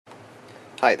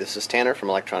Hi, this is Tanner from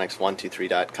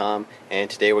electronics123.com, and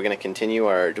today we're going to continue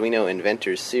our Arduino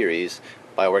Inventors series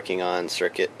by working on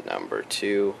circuit number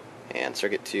 2. And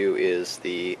circuit 2 is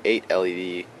the 8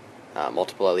 LED,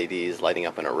 multiple LEDs lighting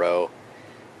up in a row.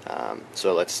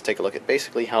 So let's take a look at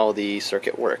basically how the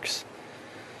circuit works.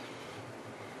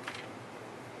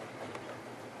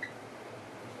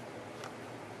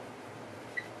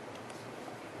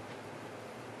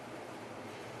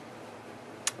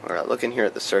 Alright, looking here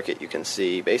at the circuit, you can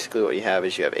see basically what you have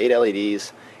is you have 8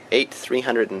 LEDs, 8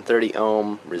 330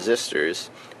 ohm resistors,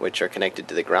 which are connected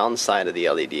to the ground side of the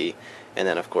LED, and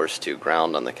then of course to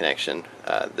ground on the connection.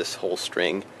 This whole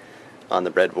string on the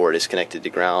breadboard is connected to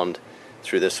ground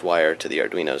through this wire to the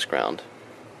Arduino's ground.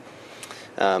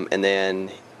 And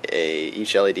then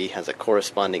each LED has a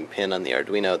corresponding pin on the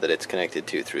Arduino that it's connected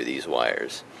to through these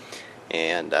wires.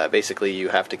 And basically you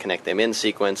have to connect them in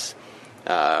sequence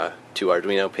to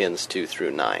Arduino pins 2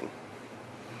 through 9.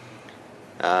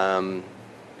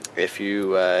 If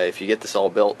you get this all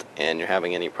built and you're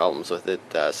having any problems with it,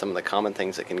 some of the common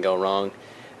things that can go wrong,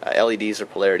 LEDs are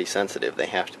polarity sensitive. They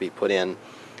have to be put in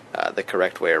the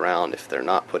correct way around. If they're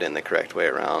not put in the correct way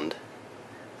around,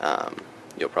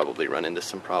 you'll probably run into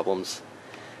some problems.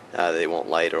 They won't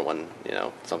light, or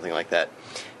something like that.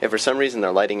 If for some reason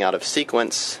they're lighting out of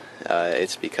sequence,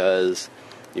 it's because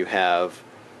you have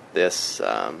this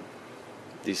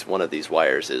one of these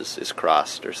wires is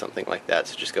crossed or something like that,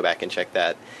 so just go back and check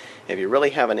that. If you're really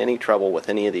having any trouble with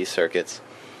any of these circuits,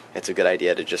 it's a good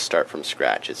idea to just start from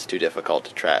scratch. It's too difficult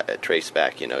to trace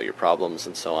back your problems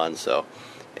and so on, so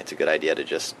it's a good idea to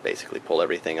just basically pull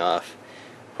everything off,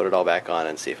 put it all back on,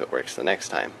 and see if it works the next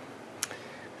time.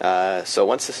 So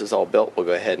once this is all built, we'll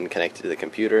go ahead and connect it to the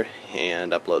computer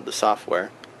and upload the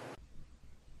software.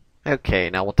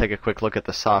 Okay, now we'll take a quick look at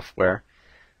the software.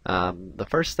 The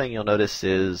first thing you'll notice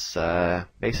is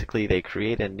basically they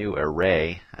create a new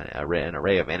array, an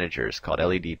array of integers called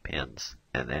LED pins,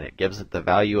 and then it gives it the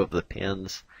value of the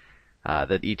pins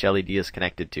that each LED is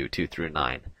connected to, 2 through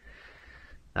 9.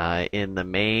 In the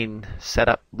main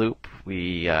setup loop,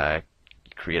 we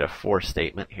create a for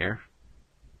statement here.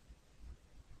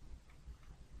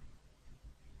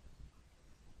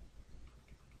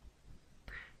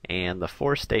 And the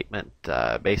for statement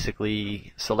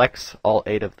basically selects all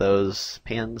 8 of those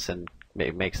pins and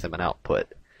makes them an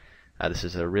output. This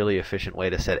is a really efficient way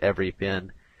to set every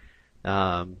pin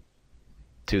to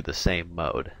the same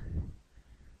mode.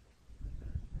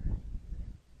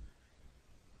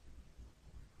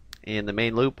 In the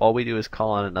main loop, all we do is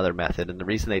call on another method, and the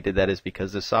reason they did that is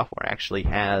because the software actually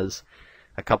has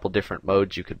a couple different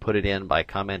modes you could put it in by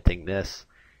commenting this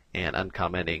and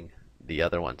uncommenting the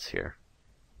other ones here.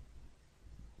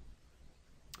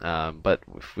 But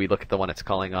if we look at the one it's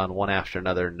calling on one after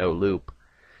another, no loop,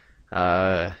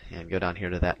 and go down here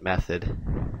to that method,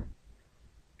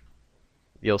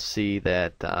 you'll see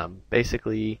that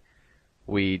basically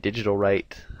we digital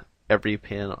write every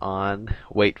pin on,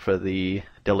 wait for the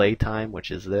delay time,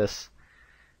 which is this,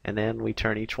 and then we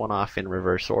turn each one off in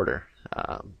reverse order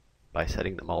by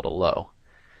setting them all to low.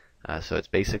 So it's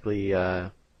basically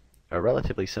a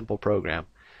relatively simple program.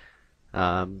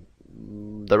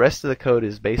 The rest of the code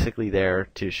is basically there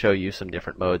to show you some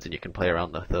different modes, and you can play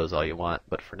around with those all you want,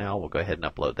 but for now we'll go ahead and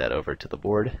upload that over to the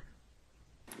board.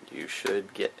 You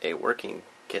should get a working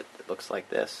kit that looks like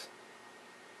this.